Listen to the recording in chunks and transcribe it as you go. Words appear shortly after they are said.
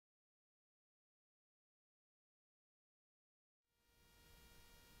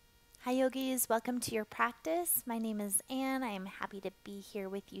Hi yogis, welcome to your practice. My name is Anne. I am happy to be here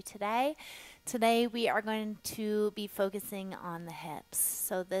with you today. Today we are going to be focusing on the hips.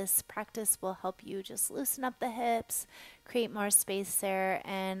 So this practice will help you just loosen up the hips, create more space there,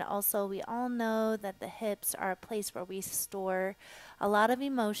 and also we all know that the hips are a place where we store a lot of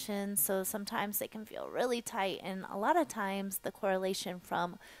emotions, so sometimes they can feel really tight, and a lot of times the correlation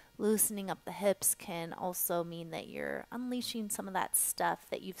from loosening up the hips can also mean that you're unleashing some of that stuff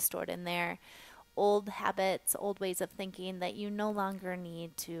that you've stored in there, old habits, old ways of thinking that you no longer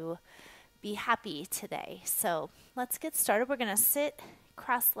need to be happy today. So let's get started. We're going to sit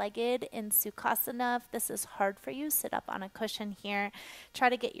cross-legged in Sukhasana. If this is hard for you, sit up on a cushion here. Try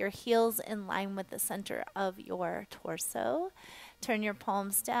to get your heels in line with the center of your torso. Turn your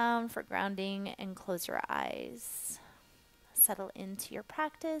palms down for grounding and close your eyes. Settle into your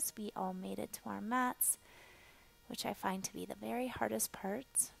practice. We all made it to our mats, which I find to be the very hardest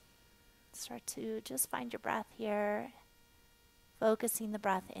part. Start to just find your breath here, focusing the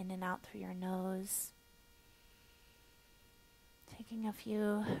breath in and out through your nose. Taking a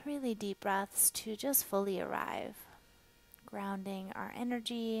few really deep breaths to just fully arrive, grounding our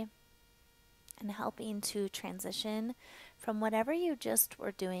energy and helping to transition from whatever you just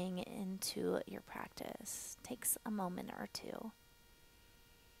were doing into your practice. Takes a moment or two.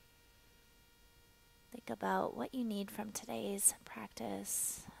 Think about what you need from today's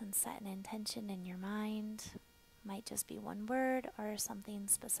practice and set an intention in your mind. Might just be one word or something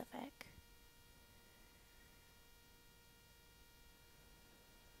specific.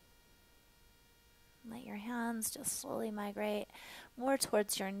 Let your hands just slowly migrate more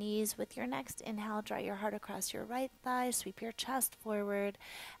towards your knees. With your next inhale, draw your heart across your right thigh, sweep your chest forward.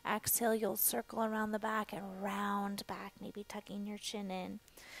 Exhale, you'll circle around the back and round back, maybe tucking your chin in.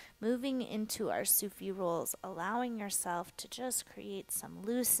 Moving into our Sufi rolls, allowing yourself to just create some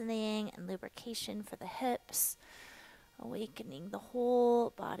loosening and lubrication for the hips, awakening the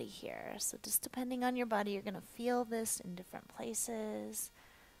whole body here. So just depending on your body, you're going to feel this in different places.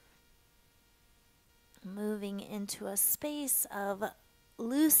 Moving into a space of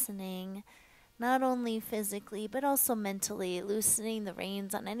loosening, not only physically, but also mentally, loosening the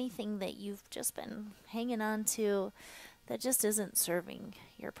reins on anything that you've just been hanging on to that just isn't serving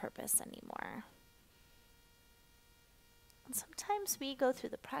your purpose anymore. And sometimes we go through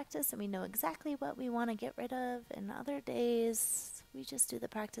the practice and we know exactly what we want to get rid of, and other days we just do the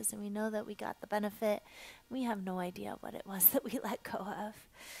practice and we know that we got the benefit. We have no idea what it was that we let go of.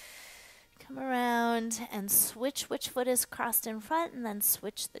 Come around and switch which foot is crossed in front, and then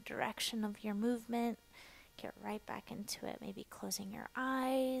switch the direction of your movement. Get right back into it, maybe closing your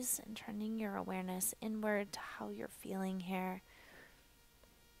eyes and turning your awareness inward to how you're feeling here.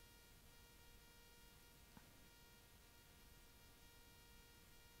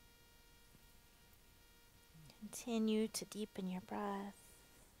 Continue to deepen your breath.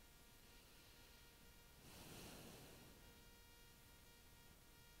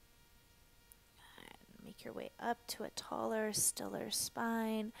 Make your way up to a taller, stiller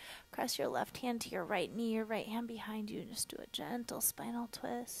spine. Press your left hand to your right knee, your right hand behind you, and just do a gentle spinal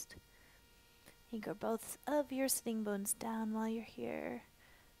twist. Anchor both of your sitting bones down while you're here,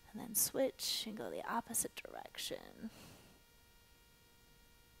 and then switch and go the opposite direction.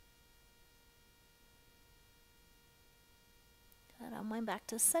 Good. Unwind back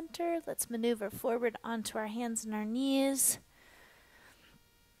to center. Let's maneuver forward onto our hands and our knees.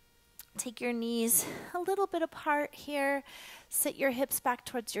 Take your knees a little bit apart here. Sit your hips back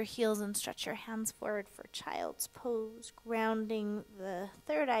towards your heels and stretch your hands forward for child's pose, grounding the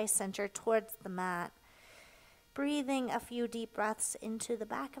third eye center towards the mat. Breathing a few deep breaths into the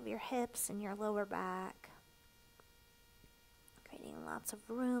back of your hips and your lower back. Creating lots of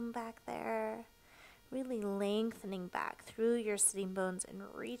room back there. Really lengthening back through your sitting bones and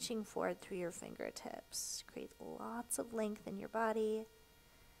reaching forward through your fingertips. Create lots of length in your body.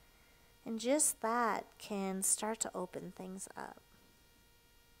 And just that can start to open things up.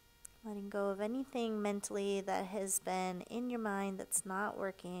 Letting go of anything mentally that has been in your mind that's not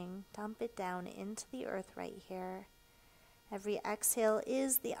working. Dump it down into the earth right here. Every exhale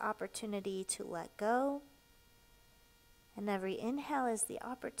is the opportunity to let go. And every inhale is the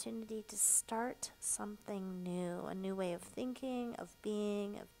opportunity to start something new. A new way of thinking, of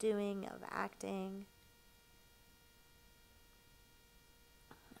being, of doing, of acting.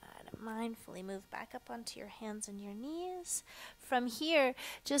 mindfully move back up onto your hands and your knees. From here,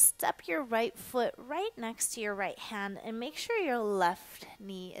 just step your right foot right next to your right hand and make sure your left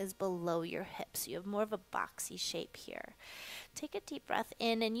knee is below your hips. You have more of a boxy shape here. Take a deep breath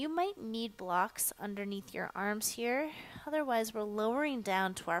in, and you might need blocks underneath your arms here. Otherwise, we're lowering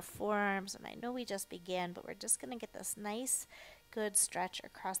down to our forearms, and I know we just began, but we're just going to get this nice, good stretch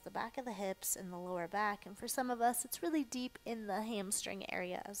across the back of the hips and the lower back. And for some of us, it's really deep in the hamstring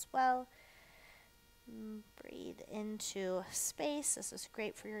area as well. Breathe into space. This is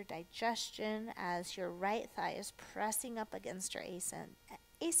great for your digestion as your right thigh is pressing up against your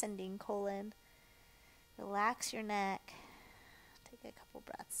ascending colon. Relax your neck. Take a couple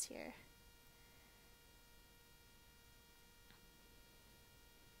breaths here.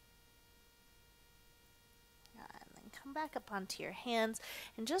 And then come back up onto your hands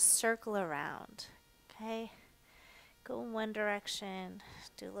and just circle around. Okay? Go in one direction.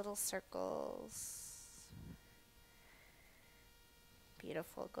 Do little circles.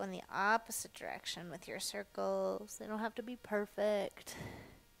 Beautiful. Go in the opposite direction with your circles. They don't have to be perfect.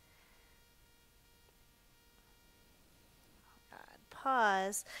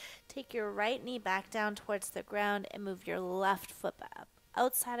 Pause. Take your right knee back down towards the ground and move your left foot up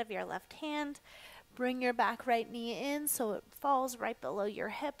outside of your left hand. Bring your back right knee in so it falls right below your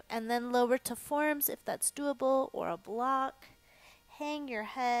hip, and then lower to forearms if that's doable, or a block. Hang your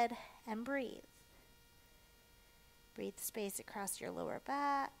head and breathe. Breathe space across your lower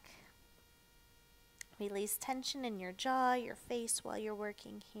back. Release tension in your jaw, your face while you're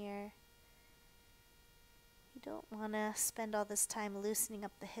working here. You don't want to spend all this time loosening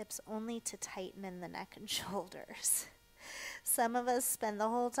up the hips only to tighten in the neck and shoulders. Some of us spend the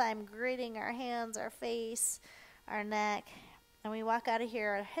whole time gritting our hands, our face, our neck, and we walk out of here,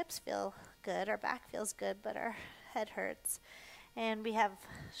 our hips feel good, our back feels good, but our head hurts, and we have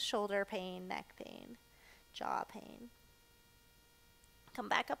shoulder pain, neck pain, jaw pain. Come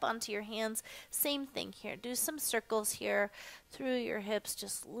back up onto your hands. Same thing here. Do some circles here through your hips,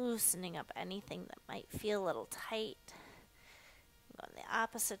 just loosening up anything that might feel a little tight. Go in the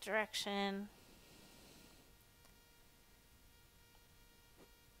opposite direction.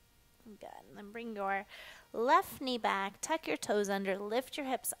 Good. And then bring your left knee back, tuck your toes under, lift your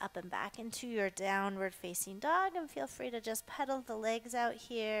hips up and back into your downward facing dog, and feel free to just pedal the legs out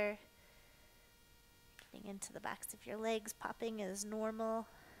here. Getting into the backs of your legs, popping is normal.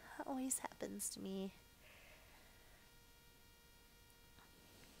 That always happens to me.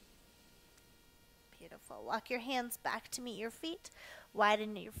 Beautiful. Walk your hands back to meet your feet.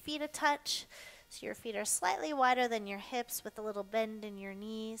 Widen your feet a touch so your feet are slightly wider than your hips with a little bend in your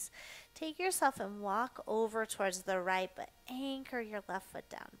knees. Take yourself and walk over towards the right, but anchor your left foot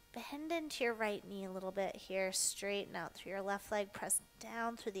down. Bend into your right knee a little bit here. Straighten out through your left leg. Press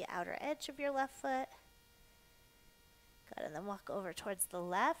down through the outer edge of your left foot. Good, and then walk over towards the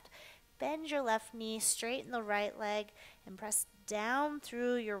left. Bend your left knee, straighten the right leg, and press down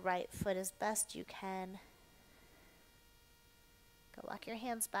through your right foot as best you can. Go walk your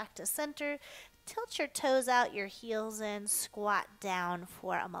hands back to center. Tilt your toes out, your heels in. Squat down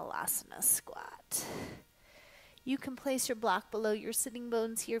for a malasana squat. You can place your block below your sitting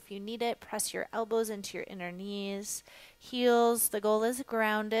bones here if you need it. Press your elbows into your inner knees. Heels, the goal is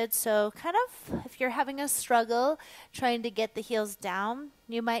grounded. So kind of, if you're having a struggle trying to get the heels down,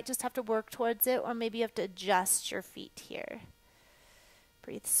 you might just have to work towards it, or maybe you have to adjust your feet here.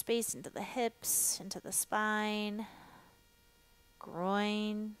 Breathe space into the hips, into the spine,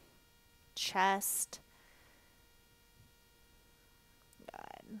 groin, chest.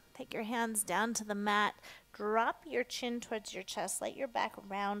 Good. Take your hands down to the mat. Drop your chin towards your chest. Let your back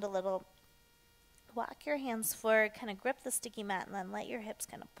round a little. Walk your hands forward. Kind of grip the sticky mat, and then let your hips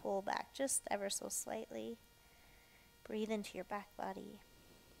kind of pull back just ever so slightly. Breathe into your back body.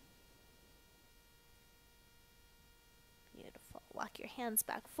 Beautiful. Walk your hands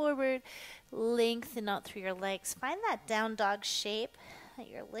back forward. Lengthen out through your legs. Find that down dog shape that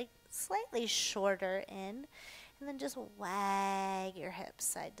your leg slightly shorter in. And then just wag your hips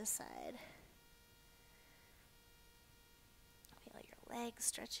side to side. Feel your legs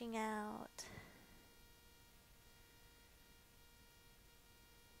stretching out.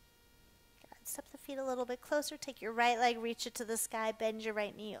 Good. Step the feet a little bit closer. Take your right leg, reach it to the sky. Bend your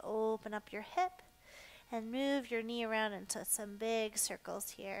right knee, open up your hip. And move your knee around into some big circles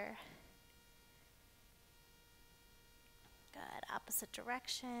here. Good. Opposite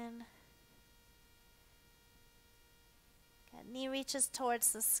direction. Good. Knee reaches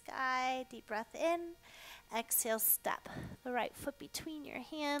towards the sky. Deep breath in. exhale, step the right foot between your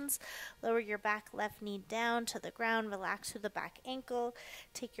hands. Lower your back left knee down to the ground. Relax through the back ankle.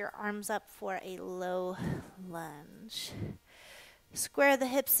 Take your arms up for a low lunge. Square the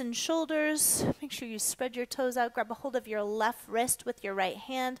hips and shoulders. Make sure you spread your toes out. Grab a hold of your left wrist with your right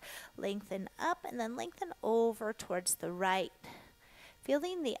hand. Lengthen up and then lengthen over towards the right.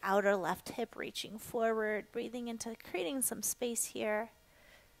 Feeling the outer left hip reaching forward. Breathing into creating some space here.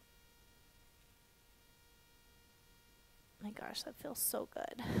 My gosh, that feels so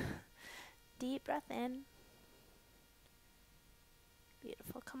good. Deep breath in.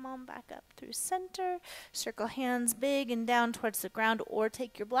 Beautiful. Come on back up through center. Circle hands big and down towards the ground, or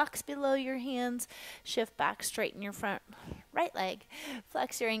take your blocks below your hands. Shift back, straighten your front right leg.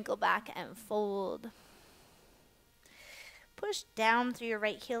 Flex your ankle back and fold. Push down through your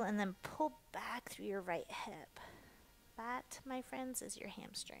right heel and then pull back through your right hip. That, my friends, is your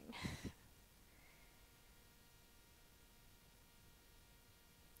hamstring.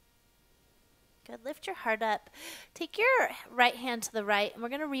 Good. Lift your heart up. Take your right hand to the right, and we're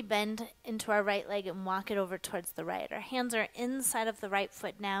going to rebend into our right leg and walk it over towards the right. Our hands are inside of the right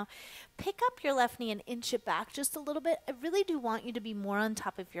foot now. Pick up your left knee and inch it back just a little bit. I really do want you to be more on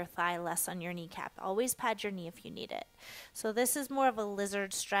top of your thigh, less on your kneecap. Always pad your knee if you need it. So this is more of a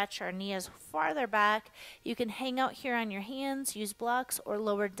lizard stretch. Our knee is farther back. You can hang out here on your hands, use blocks, or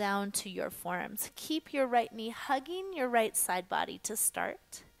lower down to your forearms. Keep your right knee hugging your right side body to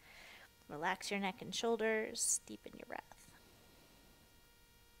start. Relax your neck and shoulders, deepen your breath.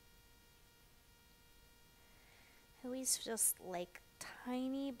 Always just like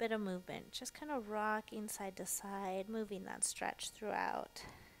tiny bit of movement, just kind of rocking side to side, moving that stretch throughout.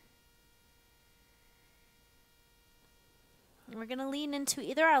 We're going to lean into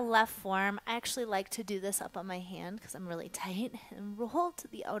either our left forearm. I actually like to do this up on my hand because I'm really tight, and roll to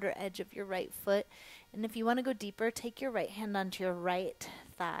the outer edge of your right foot. And if you want to go deeper, take your right hand onto your right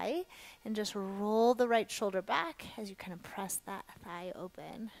thigh and just roll the right shoulder back as you kind of press that thigh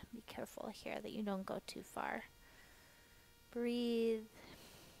open. Be careful here that you don't go too far. Breathe.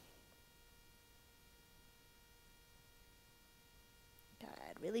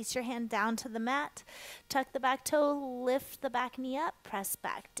 Good. Release your hand down to the mat. Tuck the back toe, lift the back knee up, press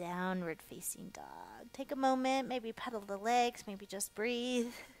back, downward facing dog. Take a moment, maybe pedal the legs, maybe just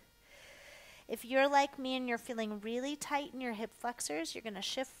breathe. If you're like me and you're feeling really tight in your hip flexors, you're going to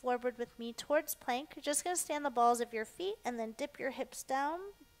shift forward with me towards plank. You're just going to stand the balls of your feet and then dip your hips down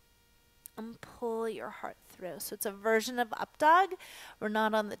and pull your heart through. So it's a version of up dog. We're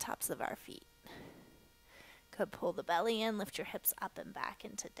not on the tops of our feet. Could pull the belly in, lift your hips up and back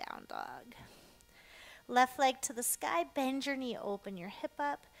into down dog. Left leg to the sky, bend your knee, open your hip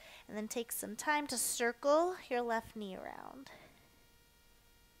up, and then take some time to circle your left knee around.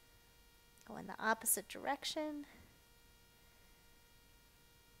 Go in the opposite direction.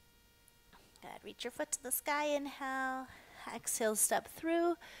 Good. Reach your foot to the sky, inhale. Exhale, step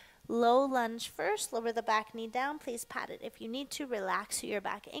through. Low lunge first. Lower the back knee down. Please pat it if you need to. Relax your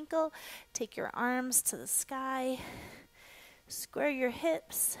back ankle. Take your arms to the sky. Square your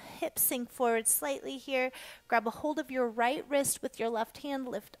hips. Hips sink forward slightly here. Grab a hold of your right wrist with your left hand.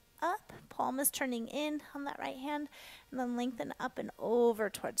 Lift up. Palm is turning in on that right hand. And then lengthen up and over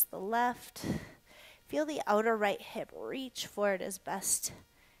towards the left. Feel the outer right hip reach forward as best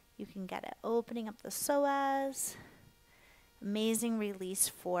you can get it. Opening up the psoas. Amazing release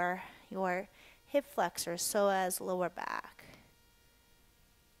for your hip flexors, psoas, lower back.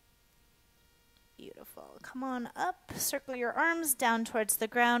 Beautiful. Come on up. Circle your arms down towards the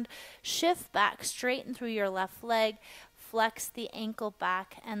ground. Shift back, straighten through your left leg. Flex the ankle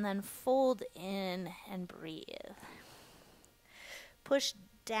back and then fold in and breathe. Push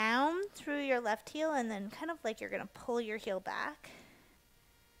down through your left heel and then kind of like you're going to pull your heel back.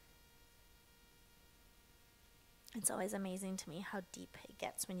 It's always amazing to me how deep it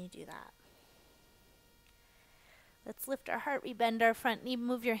gets when you do that. Let's lift our heart, rebend our front knee,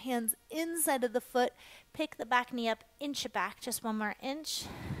 move your hands inside of the foot, pick the back knee up, inch it back, just one more inch.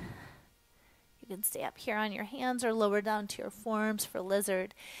 You can stay up here on your hands or lower down to your forearms for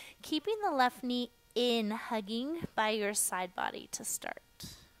lizard. Keeping the left knee in, hugging by your side body to start.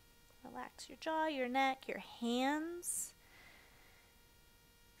 Relax your jaw, your neck, your hands.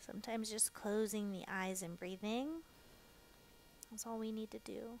 Sometimes just closing the eyes and breathing. That's all we need to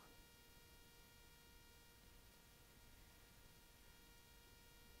do.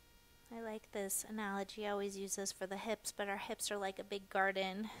 I like this analogy. I always use this for the hips, but our hips are like a big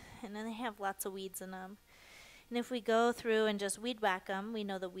garden, and then they have lots of weeds in them. And if we go through and just weed whack them, we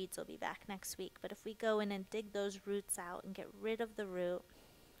know the weeds will be back next week. But if we go in and dig those roots out and get rid of the root,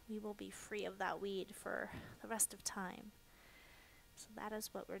 we will be free of that weed for the rest of time. So that is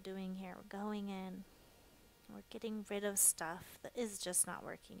what we're doing here. We're going in. We're getting rid of stuff that is just not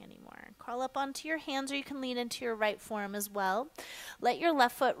working anymore. Crawl up onto your hands, or you can lean into your right forearm as well. Let your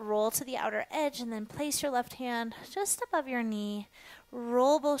left foot roll to the outer edge, and then place your left hand just above your knee.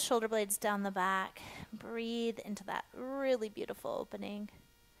 Roll both shoulder blades down the back. Breathe into that really beautiful opening.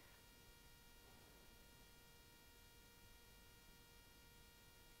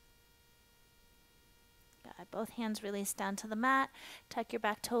 Both hands release down to the mat. Tuck your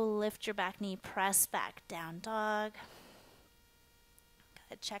back toe, lift your back knee, press back, down dog.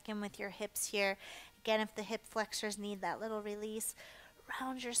 Good. Check in with your hips here. Again, if the hip flexors need that little release,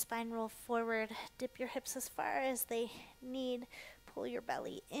 round your spine, roll forward, dip your hips as far as they need. Pull your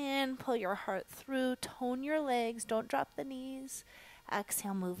belly in, pull your heart through, tone your legs, don't drop the knees.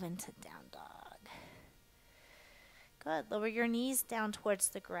 Exhale, move into down dog. Good. Lower your knees down towards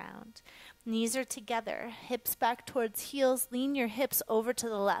the ground. Knees are together. Hips back towards heels. Lean your hips over to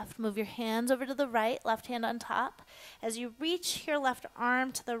the left. Move your hands over to the right. Left hand on top. As you reach your left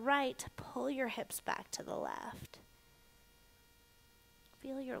arm to the right, pull your hips back to the left.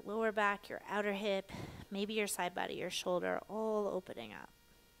 Feel your lower back, your outer hip, maybe your side body, your shoulder, all opening up.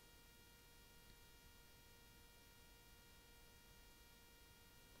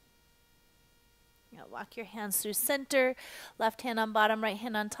 Walk your hands through center, left hand on bottom, right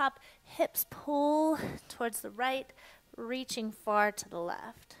hand on top. Hips pull towards the right, reaching far to the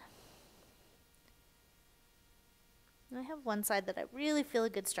left. And I have one side that I really feel a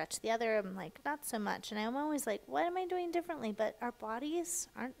good stretch. The other, I'm like, not so much. And I'm always like, what am I doing differently? But our bodies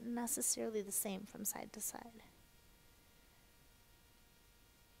aren't necessarily the same from side to side.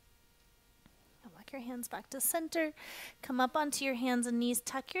 Walk your hands back to center. Come up onto your hands and knees.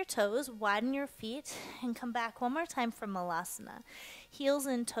 Tuck your toes, widen your feet, and come back one more time for Malasana. Heels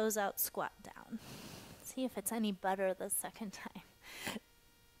in, toes out, squat down. See if it's any better the second time.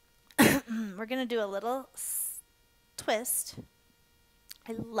 We're going to do a little twist.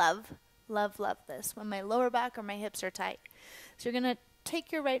 I love, love, love this when my lower back or my hips are tight. So you're going to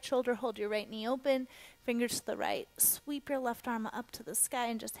take your right shoulder, hold your right knee open, fingers to the right, sweep your left arm up to the sky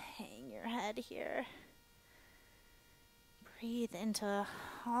and just hang your head here. Breathe into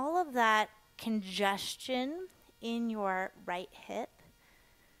all of that congestion in your right hip,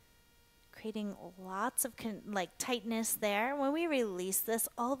 creating lots of tightness there. When we release this,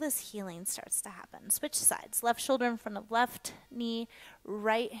 all this healing starts to happen. Switch sides. Left shoulder in front of left knee,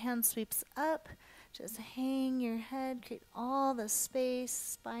 right hand sweeps up. Just hang your head, create all the space.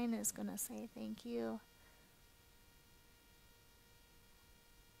 Spine is going to say thank you.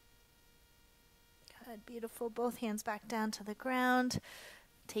 Good, beautiful. Both hands back down to the ground.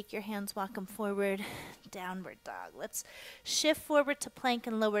 Take your hands, walk them forward, downward dog. Let's shift forward to plank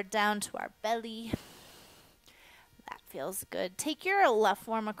and lower down to our belly. That feels good. Take your left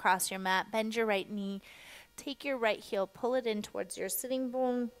arm across your mat, bend your right knee. Take your right heel, pull it in towards your sitting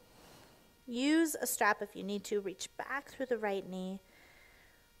bone. Use a strap if you need to. Reach back through the right knee,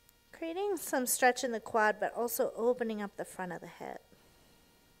 creating some stretch in the quad, but also opening up the front of the hip.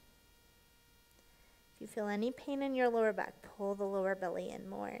 If you feel any pain in your lower back, pull the lower belly in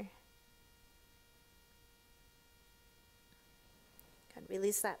more. Good.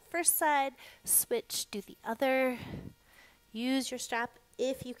 Release that first side, switch, do the other. Use your strap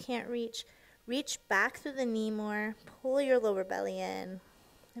if you can't reach. Reach back through the knee more, pull your lower belly in.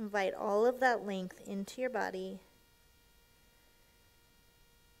 Invite all of that length into your body.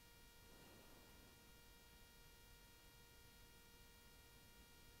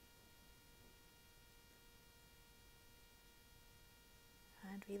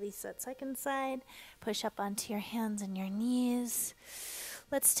 And release that second side. Push up onto your hands and your knees.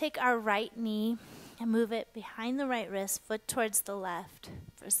 Let's take our right knee and move it behind the right wrist, foot towards the left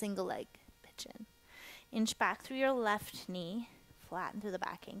for a single leg pigeon. Inch back through your left knee. Flatten through the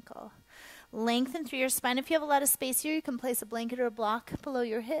back ankle. Lengthen through your spine. If you have a lot of space here, you can place a blanket or a block below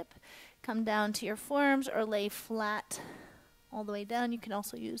your hip. Come down to your forearms or lay flat all the way down. You can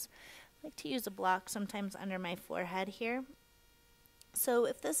also I like to use a block sometimes under my forehead here. So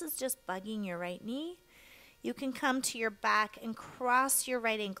if this is just bugging your right knee, you can come to your back and cross your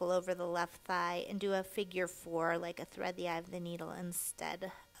right ankle over the left thigh and do a figure 4, like a thread the eye of the needle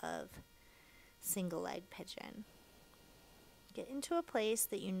instead of single leg pigeon. Get into a place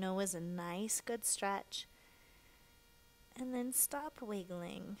that you know is a nice, good stretch. And then stop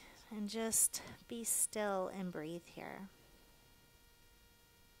wiggling and just be still and breathe here.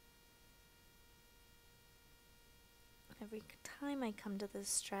 Every time I come to this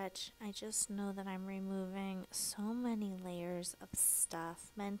stretch, I just know that I'm removing so many layers of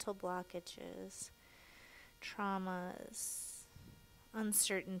stuff, mental blockages, traumas,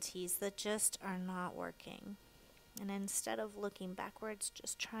 uncertainties that just are not working. And instead of looking backwards,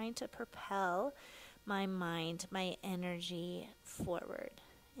 just trying to propel my mind, my energy forward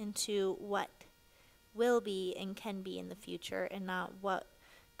into what will be and can be in the future, and not what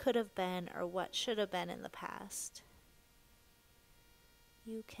could have been or what should have been in the past.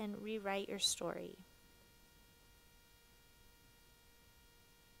 You can rewrite your story.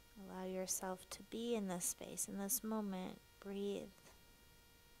 Allow yourself to be in this space, in this moment. Breathe.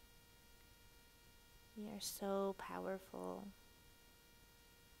 We are so powerful.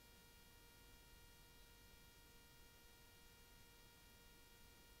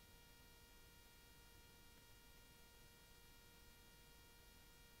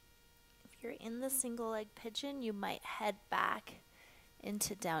 If you're in the single leg pigeon, you might head back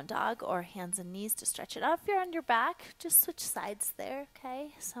into down dog or hands and knees to stretch it out. If you're on your back, just switch sides there,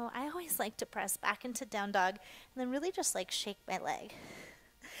 okay? So I always like to press back into down dog and then really just like shake my leg.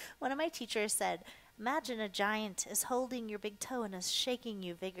 One of my teachers said, imagine a giant is holding your big toe and is shaking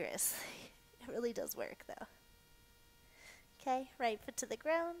you vigorously. It really does work though. Okay, right foot to the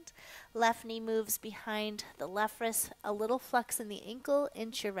ground. Left knee moves behind the left wrist, a little flex in the ankle,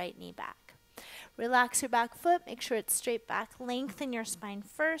 inch your right knee back. Relax your back foot, make sure it's straight back. Lengthen your spine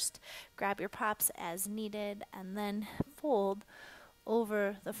first. Grab your props as needed, and then fold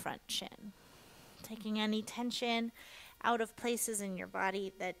over the front shin. Taking any tension out of places in your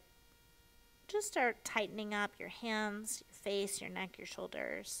body that just start tightening up your hands, your face, your neck, your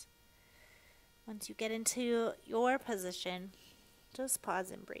shoulders. Once you get into your position, just pause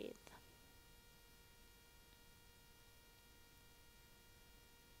and breathe.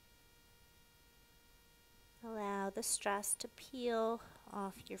 Allow the stress to peel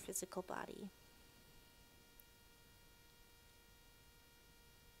off your physical body.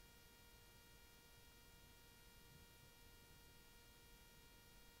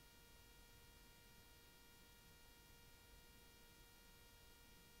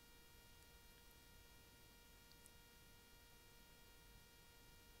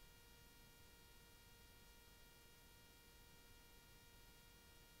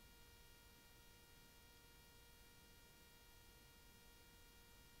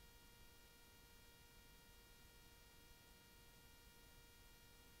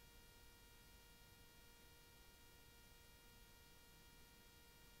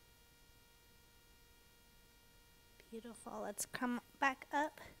 Beautiful. Let's come back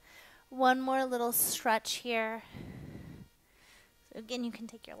up. One more little stretch here. So again, you can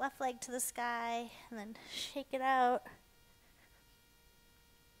take your left leg to the sky and then shake it out.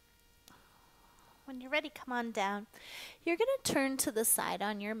 When you're ready, come on down. You're going to turn to the side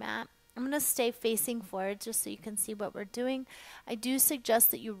on your mat. I'm going to stay facing forward just so you can see what we're doing. I do suggest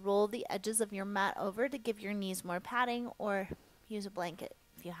that you roll the edges of your mat over to give your knees more padding, or use a blanket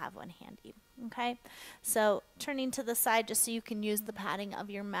if you have one handy. Okay, so turning to the side just so you can use the padding of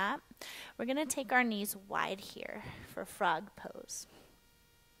your mat. We're going to take our knees wide here for frog pose.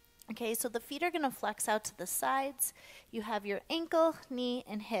 Okay, so the feet are going to flex out to the sides. You have your ankle, knee,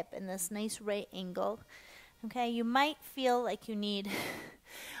 and hip in this nice right angle. Okay, you might feel like you need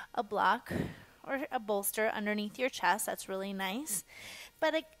a block or a bolster underneath your chest. That's really nice.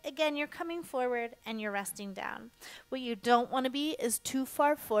 But again, you're coming forward and you're resting down. What you don't want to be is too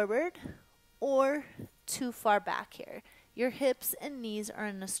far forward or too far back here. Your hips and knees are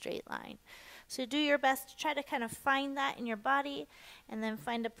in a straight line. So do your best to try to kind of find that in your body, and then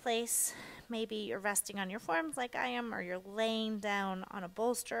find a place. Maybe you're resting on your forearms like I am, or you're laying down on a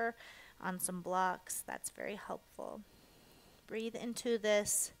bolster, on some blocks. That's very helpful. Breathe into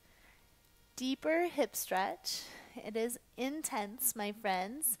this deeper hip stretch. It is intense, my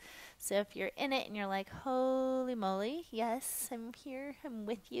friends. So if you're in it and you're like, holy moly, yes, I'm here, I'm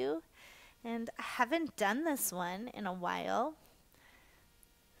with you. And I haven't done this one in a while.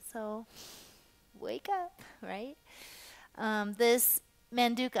 So wake up, right? This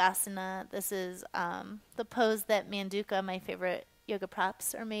Mandukasana, this is the pose that Manduka, my favorite yoga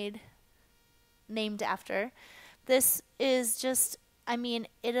props, are named after. This is just,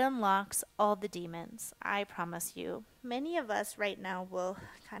 it unlocks all the demons, I promise you. Many of us right now will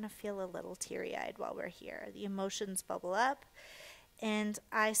kind of feel a little teary-eyed while we're here. The emotions bubble up, and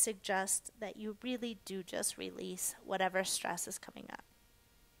I suggest that you really do just release whatever stress is coming up.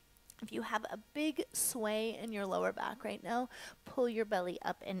 If you have a big sway in your lower back right now, pull your belly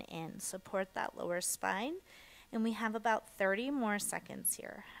up and in. Support that lower spine. And we have about 30 more seconds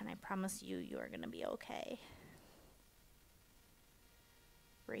here. And I promise you, you are going to be okay.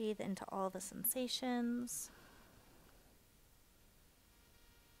 breathe into all the sensations.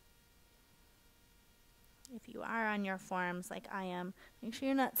 If you are on your forms like I am, make sure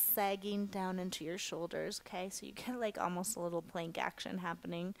you're not sagging down into your shoulders, okay? So you get like almost a little plank action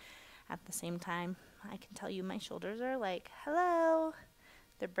happening at the same time. I can tell you my shoulders are like, hello.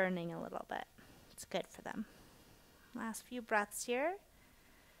 They're burning a little bit. It's good for them. Last few breaths here.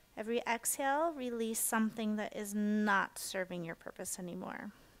 Every exhale, release something that is not serving your purpose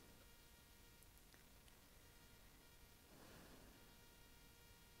anymore.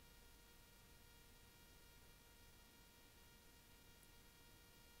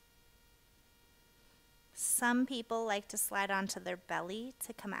 Some people like to slide onto their belly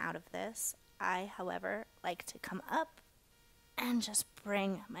to come out of this. I, however, like to come up and just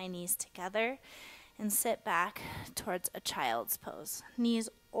bring my knees together and sit back towards a child's pose. Knees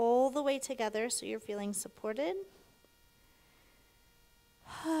all the way together so you're feeling supported.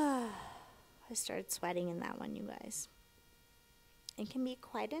 I started sweating in that one, you guys. It can be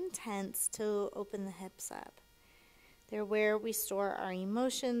quite intense to open the hips up. They're where we store our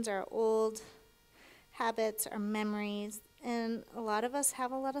emotions, our old habits, our memories, and a lot of us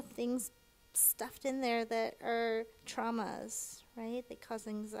have a lot of things stuffed in there that are traumas, right? They cause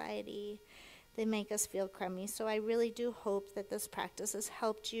anxiety. They make us feel crummy. So I really do hope that this practice has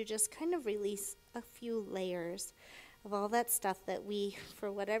helped you just kind of release a few layers of all that stuff that we,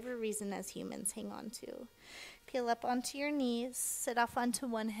 for whatever reason as humans, hang on to. Peel up onto your knees, sit off onto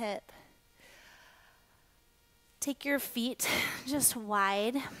one hip. Take your feet just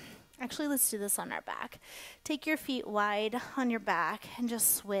wide. Actually, let's do this on our back. Take your feet wide on your back and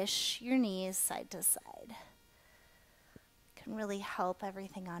just swish your knees side to side. Can really help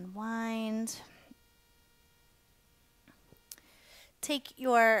everything unwind. Take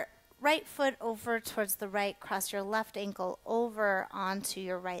your right foot over towards the right, cross your left ankle over onto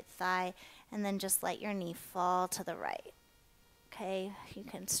your right thigh, and then just let your knee fall to the right. Okay, you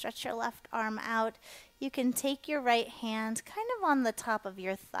can stretch your left arm out. You can take your right hand kind of on the top of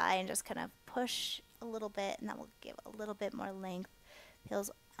your thigh and just kind of push a little bit, and that will give a little bit more length.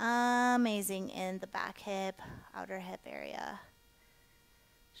 Feels amazing in the back hip, outer hip area.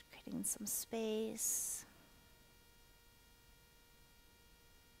 Just creating some space.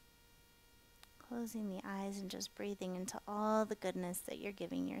 Closing the eyes and just breathing into all the goodness that you're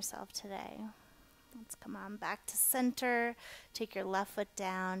giving yourself today. Let's come on back to center. Take your left foot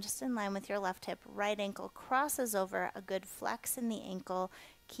down, just in line with your left hip. Right ankle crosses over, a good flex in the ankle.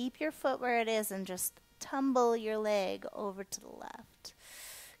 Keep your foot where it is and just tumble your leg over to the left.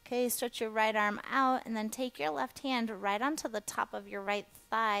 Okay, stretch your right arm out and then take your left hand right onto the top of your right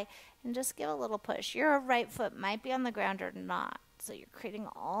thigh and just give a little push. Your right foot might be on the ground or not. So you're creating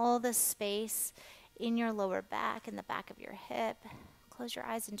all this space in your lower back and the back of your hip. Close your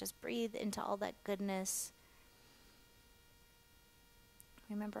eyes and just breathe into all that goodness.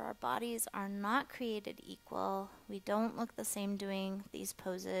 Remember, our bodies are not created equal. We don't look the same doing these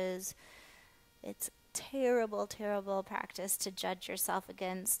poses. It's terrible, terrible practice to judge yourself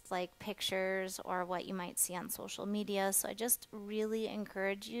against like pictures or what you might see on social media. So I just really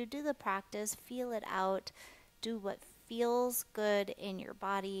encourage you, do the practice, feel it out, do what feels good in your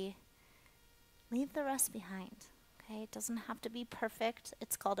body. Leave the rest behind. Okay, it doesn't have to be perfect.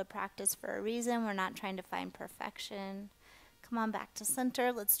 It's called a practice for a reason. We're not trying to find perfection. Come on back to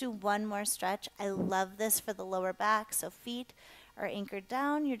center. Let's do one more stretch. I love this for the lower back. So feet are anchored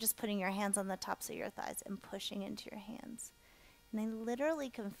down. You're just putting your hands on the tops of your thighs and pushing into your hands. And I literally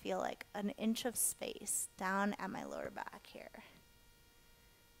can feel like an inch of space down at my lower back here.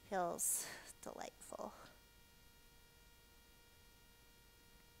 Feels delightful.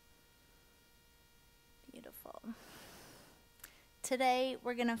 Beautiful. Today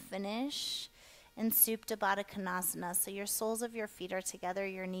we're going to finish in Supta Baddha Konasana. So your soles of your feet are together,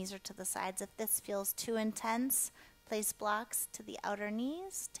 your knees are to the sides. If this feels too intense, place blocks to the outer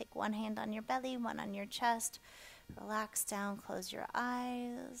knees. Take one hand on your belly, one on your chest. Relax down, close your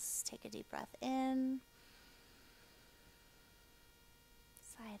eyes. Take a deep breath in.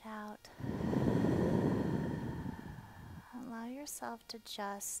 Side out. Allow yourself to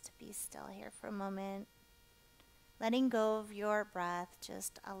just be still here for a moment. Letting go of your breath,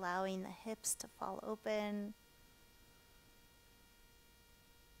 just allowing the hips to fall open.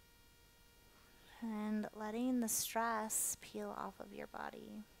 And letting the stress peel off of your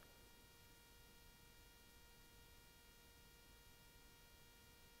body.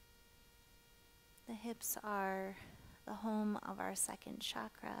 The hips are the home of our second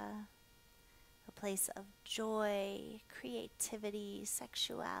chakra, a place of joy, creativity,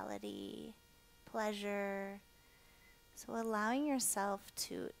 sexuality, pleasure. So allowing yourself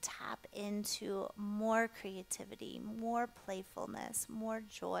to tap into more creativity, more playfulness, more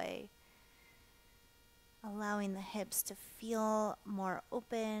joy. Allowing the hips to feel more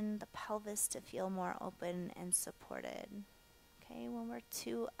open, the pelvis to feel more open and supported. Okay, when we're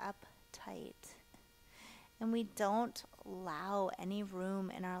too uptight and we don't allow any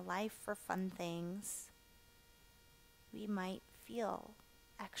room in our life for fun things, we might feel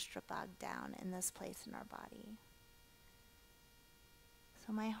extra bogged down in this place in our body.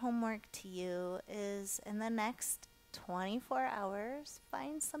 So my homework to you is, in the next 24 hours,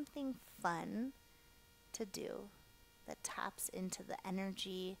 find something fun to do that taps into the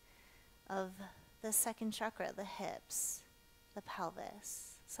energy of the second chakra, the hips, the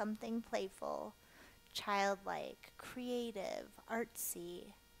pelvis. Something playful, childlike, creative,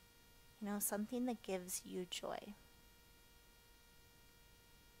 artsy, something that gives you joy.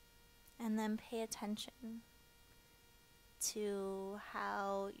 And then pay attention to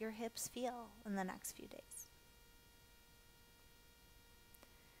how your hips feel in the next few days.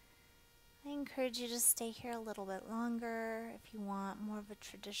 I encourage you to stay here a little bit longer. If you want more of a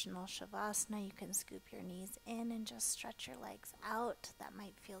traditional shavasana, you can scoop your knees in and just stretch your legs out. That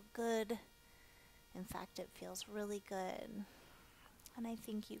might feel good. In fact, it feels really good. And I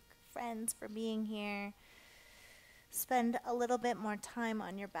thank you, friends, for being here. Spend a little bit more time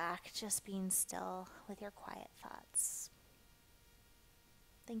on your back, just being still with your quiet thoughts.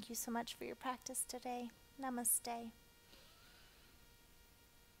 Thank you so much for your practice today. Namaste.